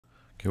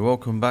Okay,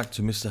 welcome back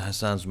to Mr.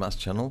 Hassan's Maths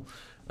channel.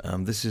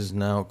 This is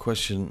now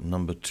question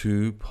number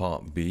 2,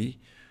 part B.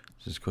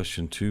 This is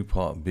question 2,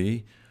 part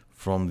B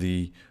from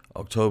the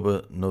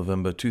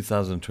October-November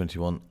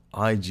 2021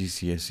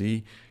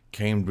 IGCSE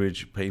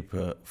Cambridge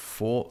paper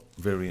 4,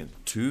 variant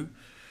 2.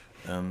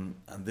 And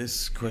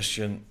this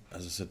question,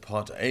 as I said,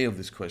 part A of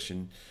this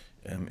question,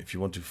 if you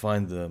want to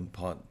find the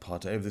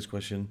part A of this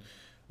question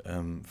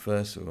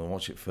first, or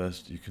watch it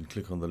first, you can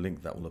click on the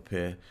link that will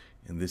appear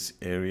in this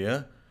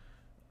area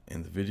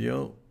in the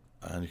video,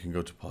 and you can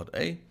go to part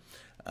A,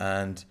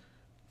 and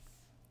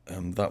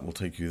that will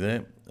take you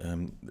there.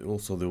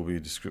 Also, there will be a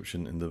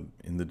description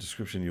in the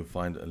description. You'll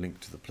find a link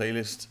to the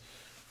playlist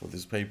for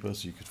this paper,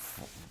 so you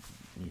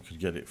could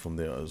get it from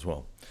there as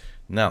well.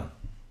 Now,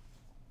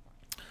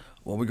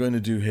 what we're going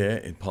to do here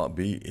in part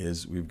B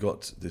is we've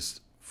got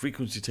this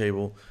frequency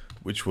table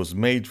which was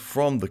made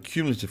from the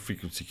cumulative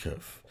frequency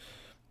curve.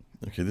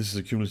 Okay, this is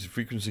a cumulative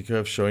frequency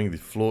curve showing the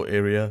floor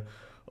area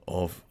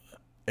of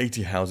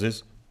 80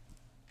 houses.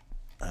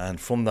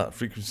 And from that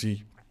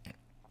frequency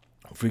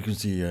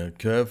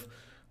curve,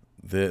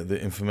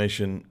 the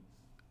information,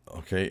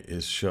 okay,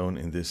 is shown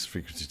in this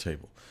frequency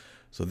table.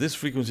 So this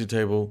frequency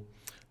table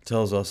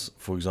tells us,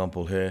 for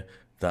example, here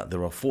that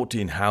there are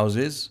 14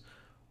 houses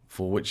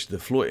for which the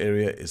floor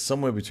area is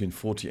somewhere between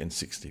 40 and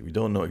 60. We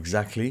don't know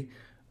exactly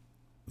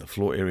the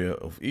floor area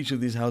of each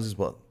of these houses,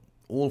 but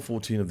all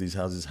 14 of these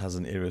houses has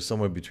an area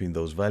somewhere between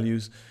those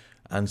values,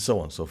 and so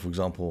on. So, for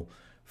example,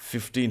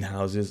 15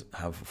 houses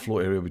have a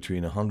floor area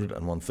between 100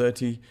 and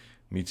 130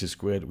 meters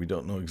squared. We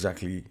don't know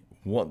exactly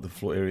what the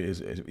floor area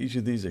is of each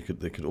of these. They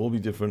could all be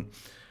different,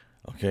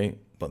 okay,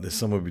 but they're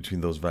somewhere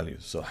between those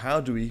values. So how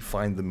do we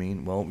find the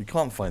mean? Well, we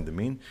can't find the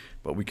mean,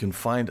 but we can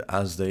find,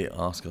 as they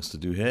ask us to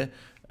do here,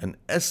 an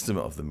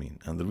estimate of the mean.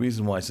 And the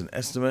reason why it's an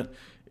estimate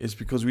is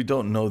because we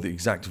don't know the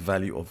exact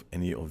value of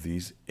any of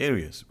these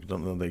areas. We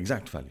don't know the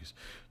exact values.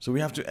 So we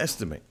have to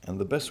estimate. And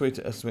the best way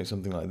to estimate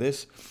something like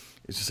this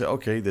is to say,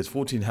 okay, there's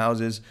 14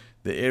 houses,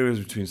 the area is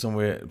between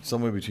somewhere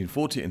between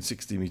 40 and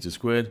 60 meters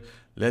squared.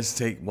 Let's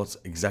take what's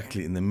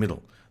exactly in the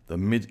middle, the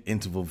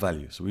mid-interval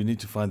value. So we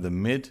need to find the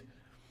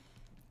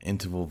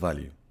mid-interval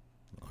value.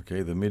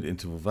 Okay, the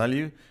mid-interval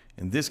value.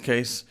 In this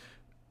case,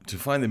 to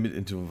find the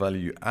mid-interval value,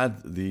 you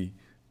add the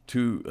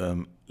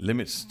two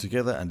limits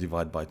together and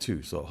divide by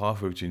 2. So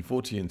halfway between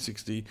 40 and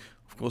 60,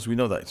 of course, we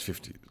know that it's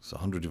 50. So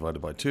 100 divided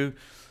by 2,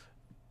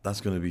 that's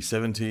going to be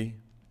 70.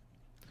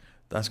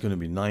 That's going to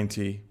be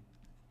 90.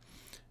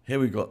 Here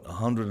we got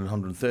 100 and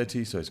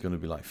 130, so it's going to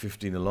be like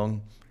 15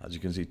 along. As you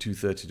can see,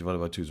 230 divided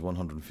by 2 is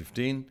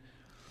 115.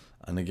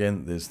 And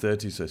again, there's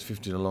 30, so it's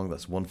 15 along,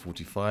 that's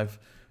 145.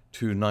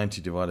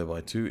 290 divided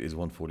by 2 is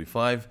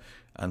 145.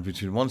 And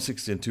between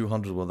 160 and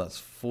 200, well, that's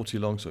 40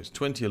 along, so it's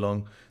 20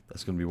 along.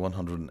 That's going to be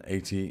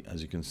 180.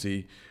 As you can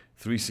see,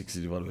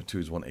 360 divided by 2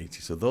 is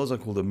 180. So those are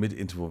called the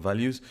mid-interval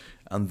values.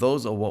 And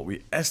those are what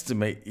we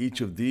estimate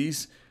each of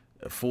these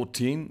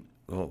 14,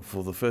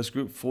 for the first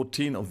group,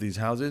 14 of these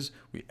houses,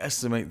 we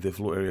estimate the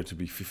floor area to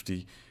be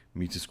 50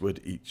 meters squared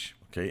each.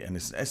 Okay, and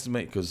it's an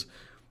estimate because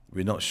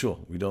we're not sure,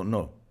 we don't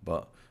know,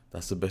 but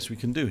that's the best we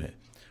can do here.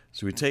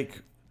 So we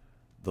take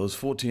those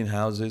 14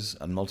 houses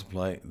and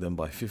multiply them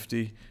by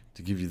 50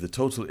 to give you the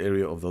total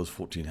area of those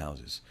 14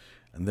 houses.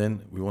 And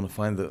then we want to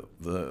find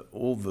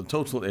all the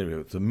total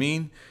area. The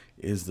mean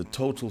is the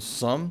total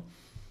sum,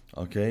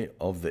 okay,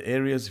 of the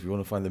areas. If you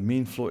want to find the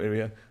mean floor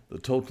area, the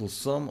total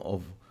sum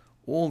of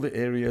all the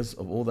areas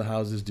of all the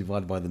houses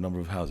divided by the number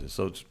of houses.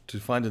 So to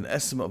find an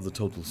estimate of the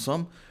total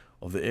sum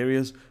of the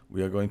areas,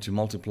 we are going to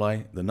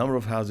multiply the number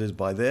of houses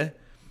by their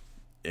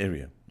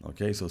area.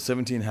 Okay, so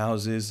 17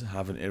 houses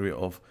have an area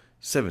of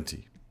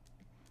 70,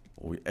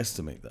 or we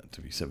estimate that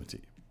to be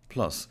 70,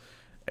 plus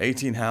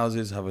 18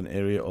 houses have an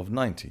area of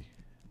 90.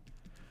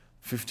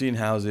 15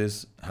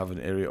 houses have an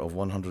area of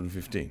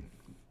 115.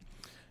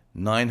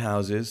 9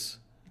 houses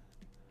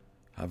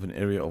have an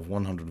area of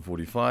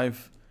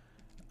 145.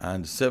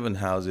 And 7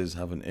 houses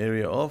have an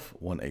area of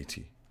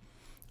 180.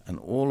 And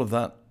all of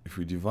that, if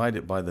we divide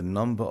it by the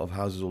number of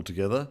houses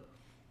altogether,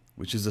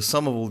 which is the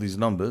sum of all these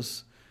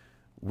numbers,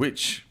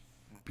 which,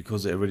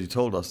 because they already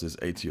told us there's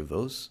 80 of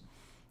those,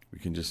 we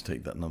can just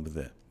take that number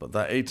there. But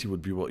that 80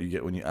 would be what you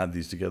get when you add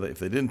these together. If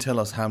they didn't tell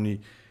us how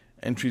many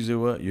entries there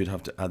were, you'd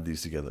have to add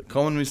these together.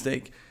 Common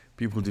mistake,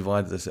 people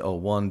divide, they say, oh,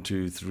 1,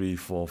 2, 3,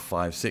 4,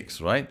 5,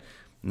 6, right?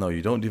 No,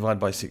 you don't divide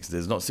by 6.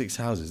 There's not 6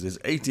 houses, there's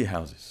 80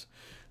 houses.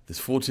 There's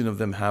 14 of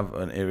them have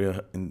an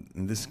area in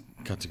this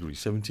category,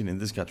 17 in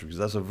this category.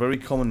 That's a very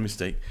common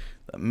mistake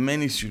that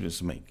many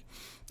students make.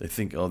 They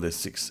think, oh, there's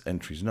 6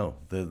 entries. No,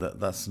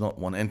 that's not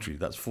one entry.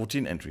 That's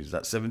 14 entries.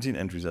 That's 17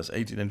 entries. That's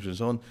 18 entries and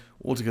so on.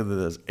 Altogether,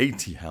 there's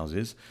 80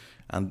 houses.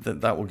 And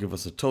that will give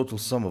us a total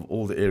sum of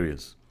all the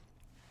areas.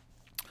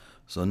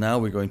 So now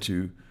we're going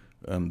to,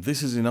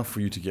 this is enough for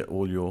you to get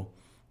all your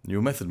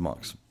method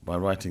marks by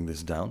writing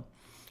this down.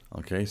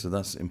 Okay, so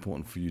that's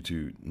important for you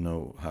to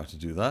know how to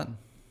do that.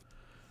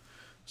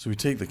 So we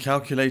take the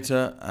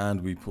calculator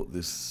and we put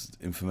this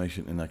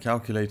information in our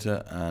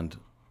calculator, and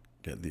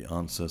get the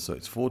answer. So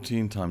it's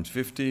 14 times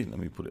 50. Let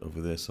me put it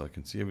over there so I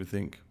can see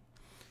everything.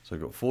 So I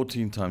got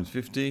 14 times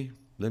 50.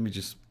 Let me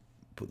just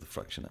put the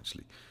fraction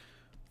actually.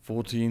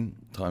 14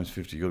 times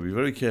 50. You've got to be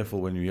very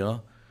careful when we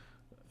are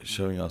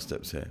showing our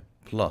steps here.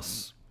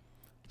 Plus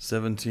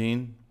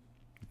 17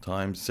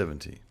 times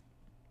 70.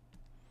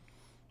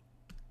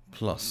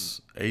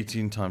 Plus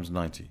 18 times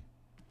 90.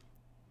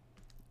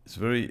 It's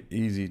very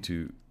easy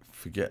to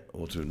forget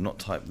or to not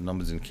type the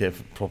numbers in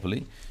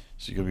properly.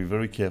 So you've got to be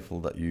very careful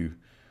that you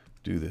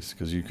do this,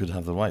 because you could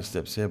have the right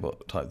steps here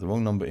but type the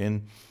wrong number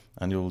in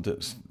and you'll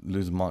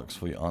lose marks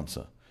for your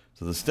answer.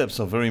 So the steps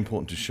are very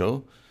important to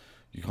show.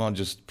 You can't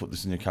just put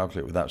this in your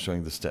calculator without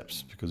showing the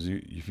steps, because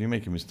if you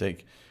make a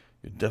mistake,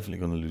 you're definitely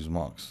going to lose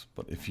marks.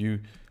 But if you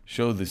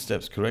show the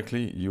steps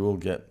correctly, you will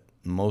get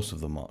most of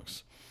the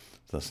marks.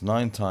 So that's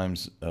 9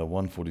 times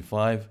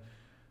 145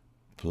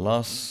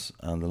 plus,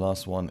 and the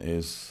last one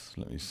is,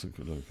 let me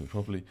look at it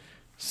properly,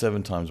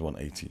 7 times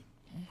 180.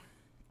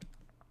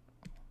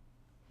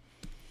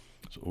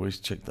 So always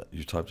check that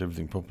you typed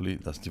everything properly.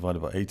 That's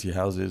divided by 80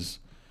 houses.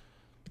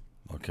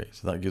 Okay,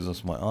 so that gives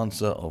us my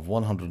answer of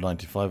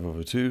 195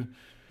 over 2,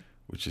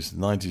 which is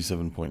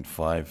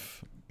 97.5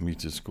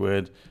 meters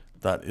squared.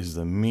 That is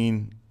the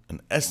mean,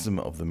 an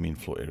estimate of the mean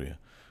floor area.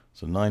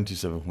 So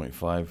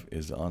 97.5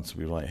 is the answer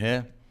we write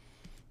here,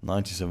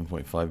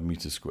 97.5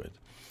 meters squared.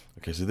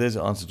 Okay, so there's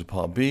the answer to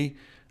part B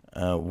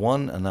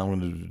 1, and now I'm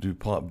going to do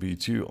part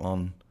B2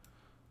 on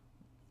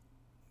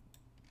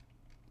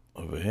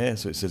over here.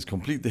 So it says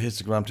complete the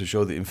histogram to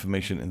show the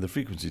information in the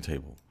frequency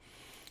table.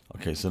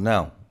 Okay, so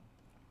now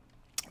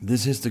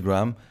this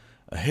histogram,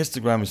 a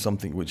histogram is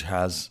something which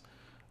has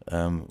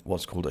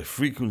what's called a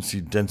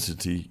frequency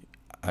density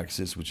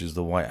axis, which is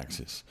the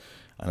y-axis.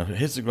 And a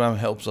histogram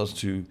helps us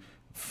to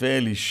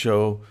fairly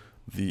show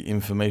the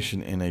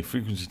information in a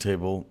frequency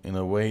table in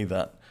a way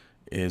that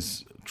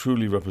is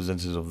truly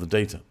representative of the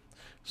data.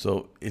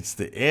 So it's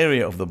the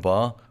area of the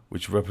bar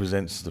which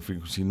represents the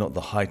frequency, not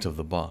the height of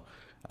the bar.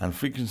 And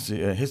frequency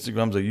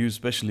histograms are used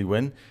especially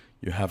when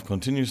you have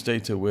continuous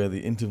data where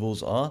the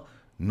intervals are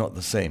not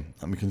the same.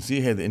 And we can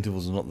see here the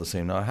intervals are not the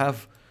same. Now I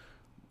have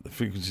the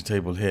frequency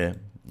table here,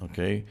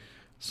 okay?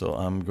 So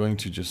I'm going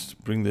to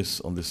just bring this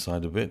on this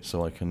side a bit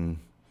so I can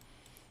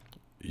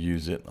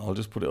use it. I'll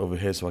just put it over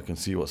here so I can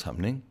see what's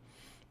happening.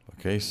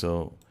 Okay,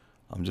 so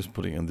I'm just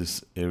putting in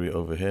this area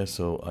over here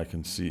so I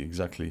can see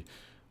exactly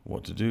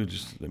what to do.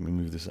 Just let me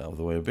move this out of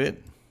the way a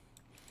bit.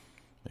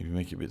 Maybe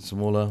make it a bit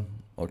smaller.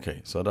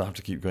 Okay, so I don't have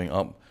to keep going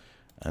up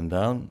and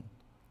down.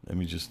 Let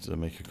me just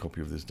make a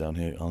copy of this down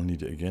here. I'll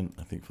need it again,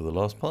 I think, for the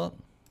last part.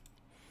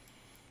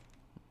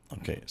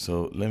 Okay,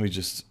 so let me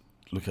just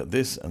look at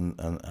this and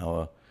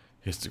our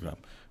histogram.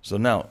 So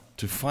now,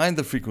 to find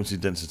the frequency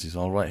density,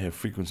 so I'll write here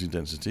frequency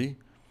density.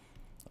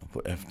 I'll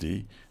put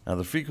FD. Now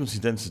the frequency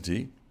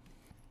density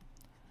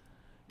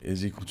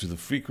is equal to the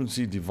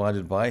frequency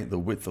divided by the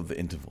width of the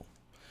interval.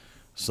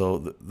 So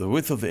the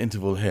width of the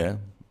interval here,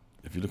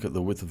 if you look at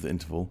the width of the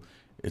interval,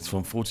 it's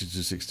from 40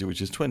 to 60,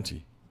 which is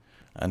 20.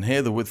 And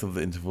here the width of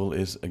the interval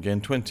is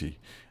again 20.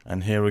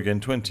 And here again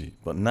 20.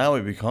 But now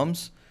it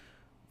becomes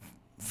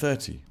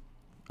 30.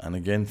 And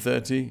again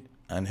 30.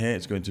 And here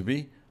it's going to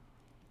be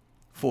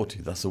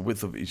 40. That's the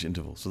width of each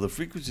interval. So the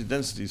frequency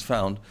density is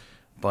found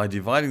by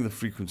dividing the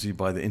frequency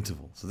by the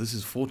interval. So this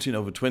is 14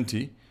 over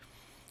 20,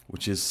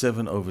 which is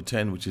 7 over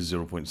 10, which is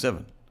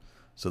 0.7.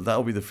 So that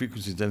will be the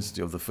frequency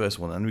density of the first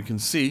one. And we can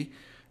see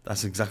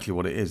that's exactly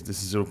what it is.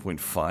 This is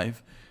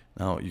 0.5.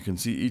 Now you can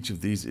see each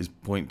of these is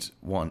 0.1,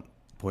 0.1,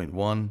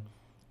 0.2,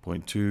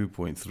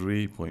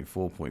 0.3, 0.4,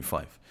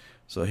 0.5.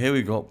 So here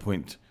we got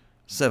 0.7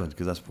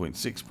 because that's 0.6,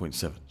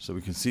 0.7. So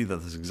we can see that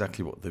that's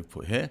exactly what they've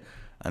put here.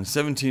 And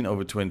 17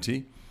 over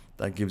 20,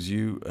 that gives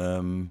you,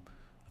 I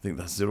think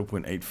that's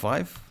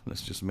 0.85.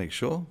 Let's just make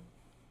sure.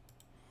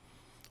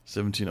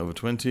 17 over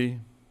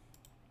 20.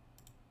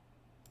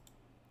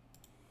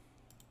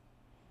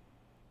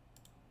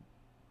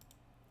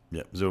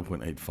 Yeah,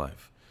 0.85.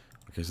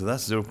 Okay, so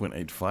that's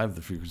 0.85,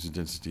 the frequency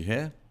density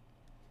here.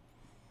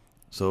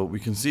 So we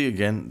can see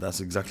again,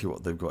 that's exactly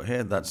what they've got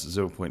here. That's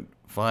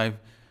 0.5,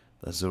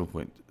 that's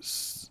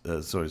 0.6,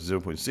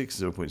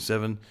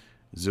 0.7,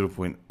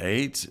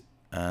 0.8,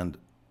 and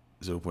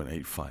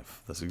 0.85.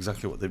 That's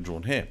exactly what they've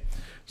drawn here.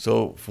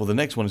 So for the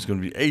next one, it's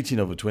going to be 18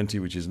 over 20,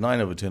 which is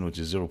 9 over 10, which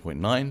is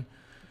 0.9.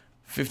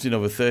 15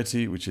 over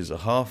 30, which is a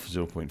half,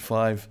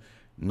 0.5.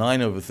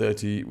 9 over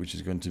 30, which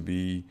is going to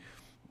be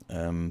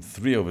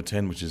 3 over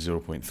 10, which is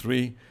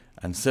 0.3,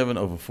 and 7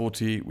 over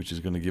 40, which is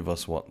going to give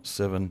us what?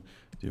 7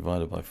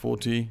 divided by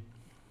 40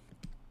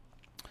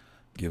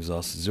 gives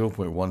us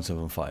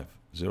 0.175.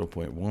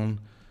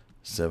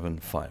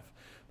 0.175.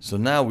 So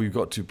now we've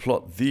got to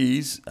plot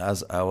these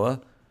as our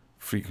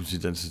frequency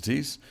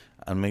densities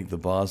and make the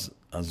bars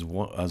as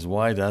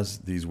wide as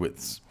these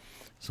widths.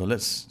 So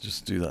let's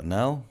just do that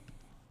now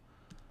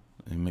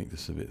and make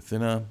this a bit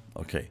thinner.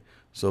 Okay,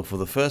 so for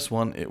the first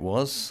one it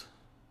was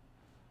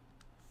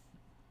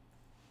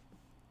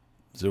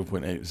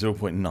 0.8,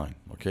 0.9.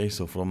 Okay,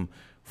 so from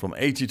from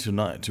 80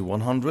 to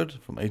 100,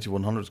 from 80 to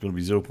 100 is going to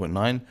be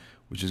 0.9,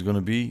 which is going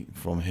to be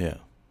from here.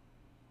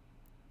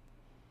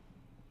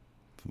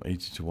 From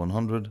 80 to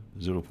 100,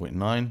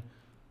 0.9. So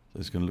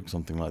it's going to look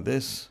something like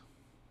this.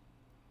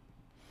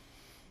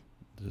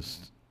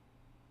 Just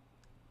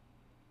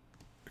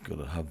got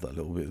to have that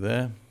little bit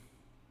there.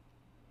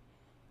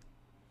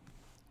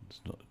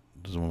 It's not,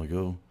 doesn't want to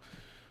go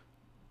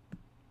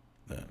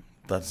there.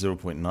 That's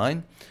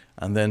 0.9.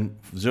 And then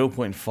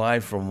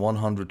 0.5 from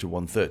 100 to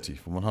 130.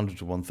 From 100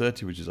 to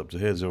 130, which is up to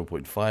here,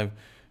 0.5. So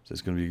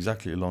it's going to be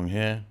exactly along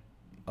here,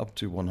 up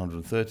to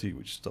 130,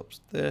 which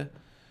stops there.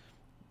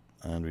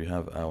 And we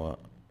have our,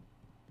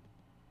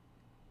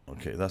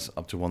 okay, that's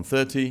up to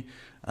 130.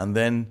 And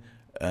then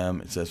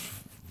it says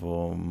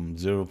from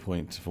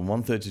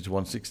 130 to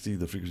 160,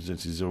 the frequency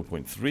density is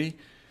 0.3.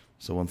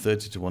 So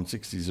 130 to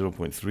 160,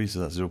 0.3. So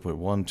that's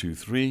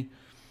 0.123.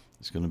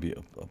 It's going to be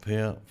up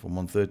here from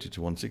 130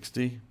 to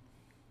 160.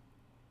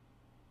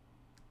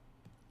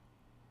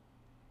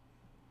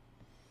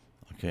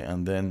 Okay,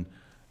 and then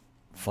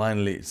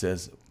finally it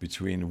says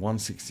between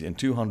 160 and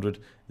 200,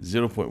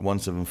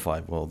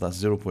 0.175. Well,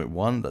 that's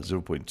 0.1, that's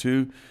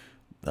 0.2,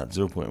 that's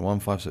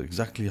 0.15. So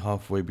exactly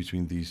halfway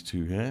between these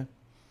two here.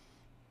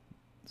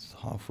 It's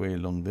halfway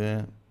along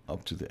there,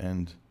 up to the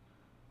end.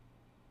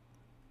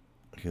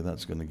 Okay,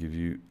 that's going to give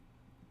you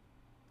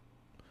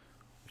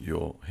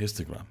your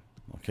histogram.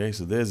 Okay,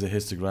 so there's a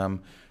histogram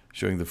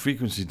showing the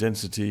frequency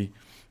density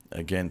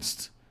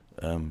against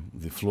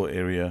the floor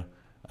area,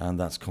 and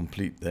that's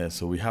complete there.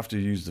 So we have to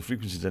use the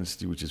frequency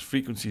density, which is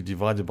frequency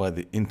divided by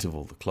the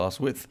interval, the class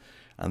width,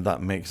 and that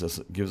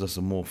gives us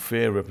a more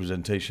fair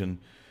representation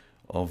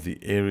of the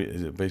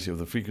area, basically of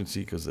the frequency,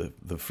 because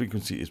the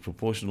frequency is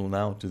proportional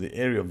now to the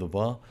area of the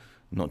bar,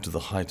 not to the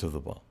height of the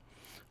bar.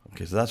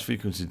 Okay, so that's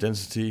frequency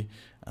density.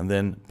 And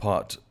then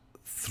part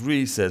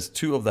 3 says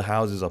 2 of the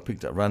houses are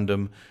picked at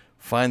random.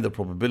 Find the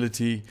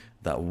probability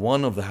that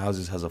one of the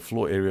houses has a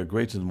floor area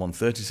greater than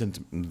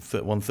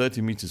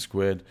 130 meters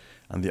squared,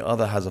 and the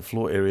other has a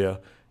floor area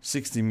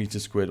 60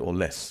 meters squared or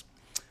less.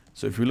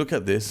 So if we look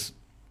at this,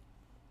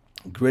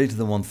 greater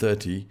than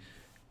 130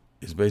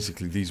 is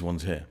basically these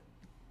ones here.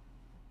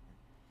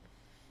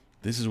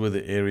 This is where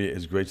the area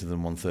is greater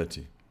than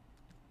 130.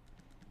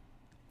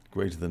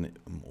 Greater than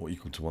or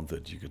equal to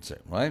 130, you could say,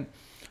 right?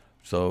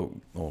 So,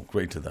 or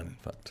greater than, in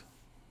fact.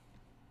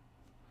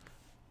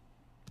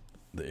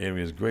 The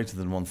area is greater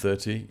than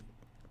 130.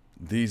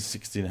 These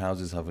 16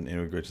 houses have an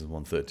area greater than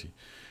 130.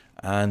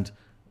 And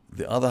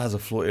the other has a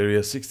floor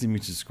area 60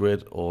 meters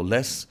squared or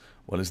less.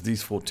 Well, it's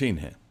these 14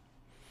 here.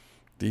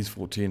 These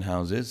 14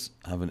 houses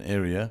have an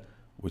area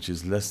which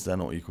is less than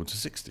or equal to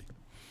 60.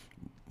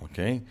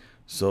 Okay,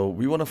 so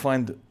we want to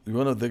find,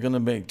 they're going to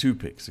make 2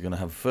 picks. They're going to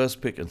have first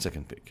pick and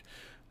second pick.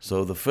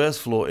 So the first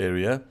floor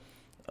area,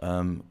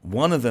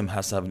 one of them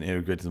has to have an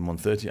area greater than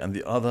 130 and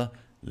the other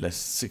less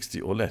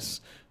 60 or less.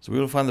 So we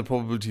will find the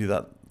probability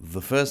that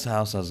the first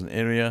house has an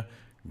area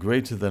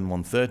greater than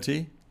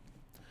 130,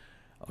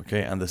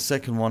 okay, and the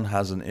second one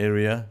has an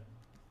area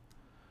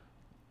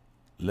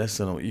less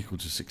than or equal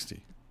to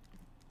 60.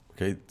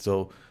 Okay,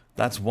 so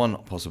that's one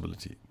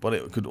possibility. But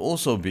it could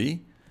also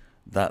be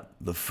that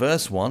the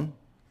first one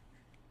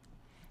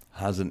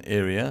has an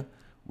area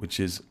which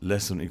is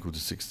less than or equal to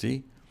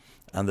 60,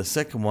 and the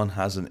second one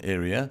has an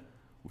area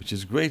which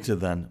is greater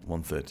than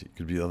 130. It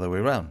could be the other way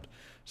around.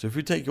 So if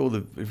we take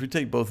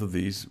both of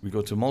these, we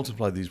go to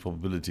multiply these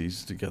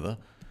probabilities together.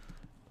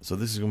 So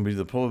this is going to be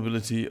the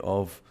probability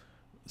of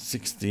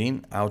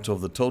 16 out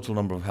of the total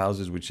number of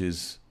houses, which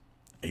is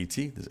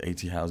 80. There's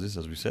 80 houses,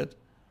 as we said.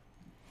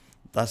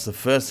 That's the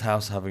first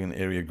house having an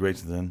area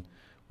greater than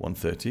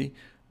 130.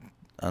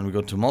 And we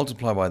got to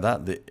multiply by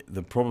that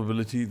the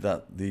probability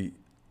that the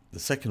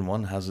second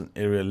one has an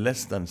area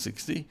less than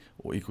 60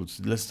 or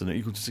less than or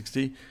equal to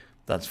 60.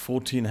 That's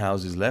 14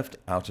 houses left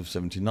out of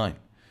 79.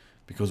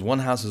 Because one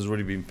house has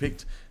already been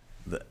picked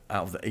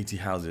out of the 80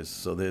 houses.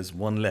 So there's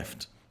one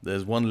left.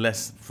 There's one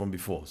less from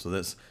before. So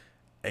there's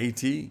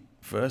 80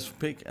 first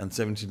pick and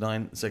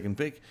 79 second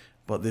pick.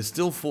 But there's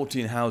still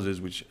 14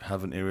 houses which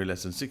have an area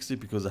less than 60,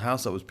 because the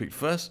house that was picked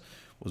first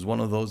was one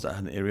of those that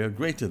had an area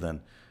greater than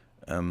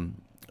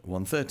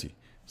 130.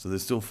 So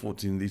there's still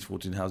these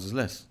 14 houses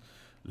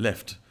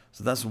left.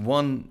 So that's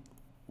one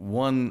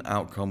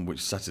outcome which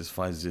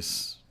satisfies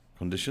this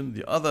condition.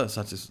 The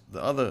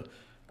other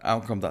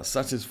outcome that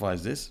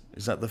satisfies this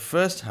is that the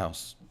first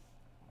house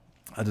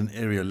had an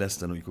area less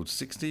than or equal to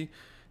 60,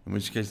 in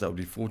which case that would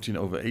be 14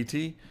 over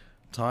 80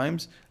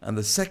 times, and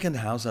the second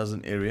house has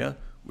an area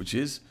which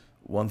is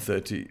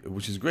 130,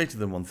 which is greater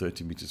than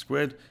 130 meters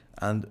squared,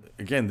 and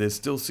again there's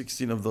still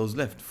 16 of those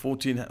left.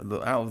 14 out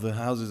of the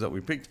houses that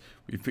we picked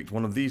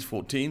one of these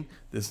 14.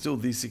 There's still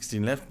these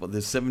 16 left, but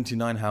there's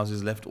 79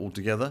 houses left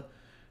altogether.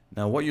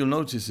 Now what you'll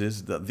notice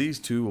is that these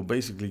two will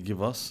basically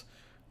give us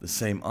the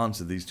same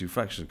answer, these two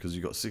fractions, because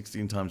you've got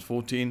 16 times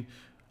 14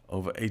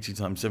 over 80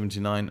 times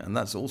 79, and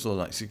that's also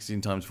like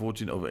 16 times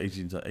 14 over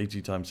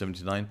 80 times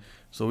 79.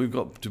 So we've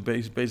got to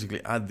basically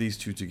add these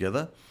two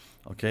together,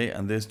 okay,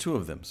 and there's 2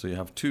 of them. So you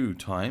have 2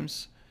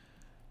 times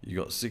you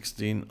got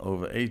 16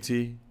 over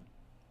 80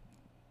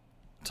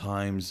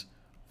 times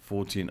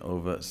 14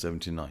 over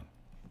 79.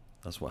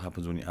 That's what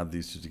happens when you add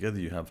these two together.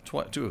 You have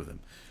two of them.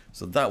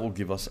 So that will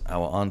give us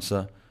our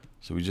answer.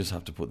 So we just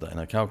have to put that in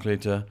our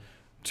calculator.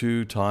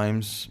 2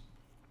 times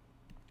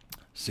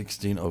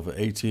 16 over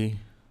 80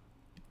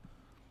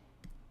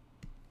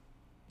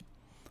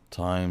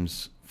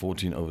 times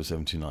 14 over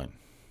 79.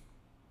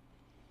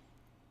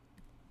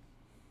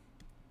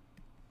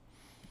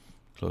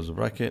 Close the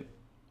bracket,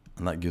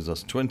 and that gives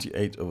us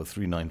 28 over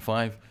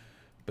 395.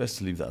 Best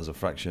to leave that as a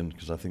fraction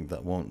because I think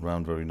that won't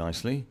round very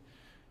nicely.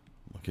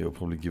 Okay, it'll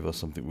probably give us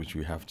something which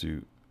we have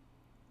to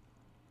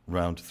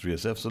round to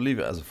 3SF. So leave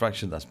it as a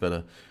fraction, that's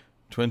better.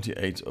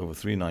 28 over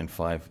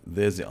 395.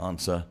 There's the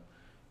answer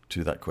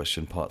to that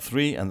question, part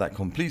 3. And that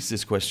completes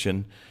this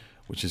question,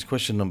 which is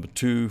question number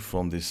 2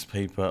 from this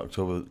paper,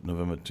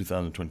 October-November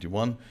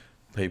 2021.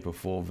 Paper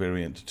 4,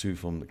 variant 2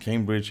 from the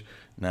Cambridge.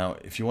 Now,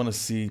 if you want to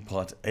see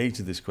part A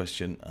to this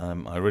question,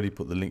 I already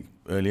put the link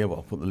earlier, but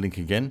I'll put the link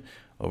again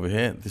over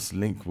here. This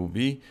link will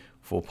be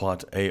for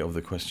part A of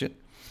the question.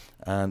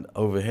 And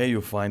over here,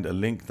 you'll find a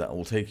link that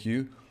will take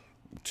you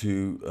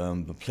to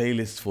the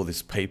playlist for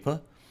this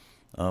paper,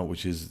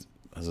 which is,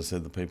 as I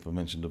said, the paper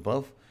mentioned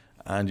above.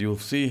 And you'll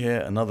see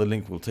here another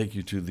link will take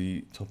you to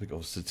the topic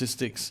of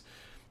statistics.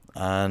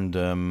 And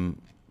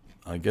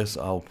I guess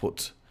I'll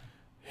put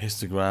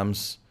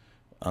histograms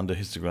under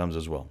histograms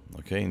as well.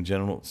 Okay, in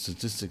general,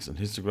 statistics and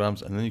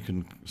histograms. And then you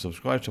can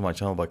subscribe to my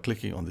channel by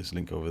clicking on this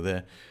link over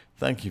there.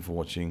 Thank you for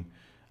watching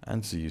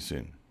and see you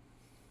soon.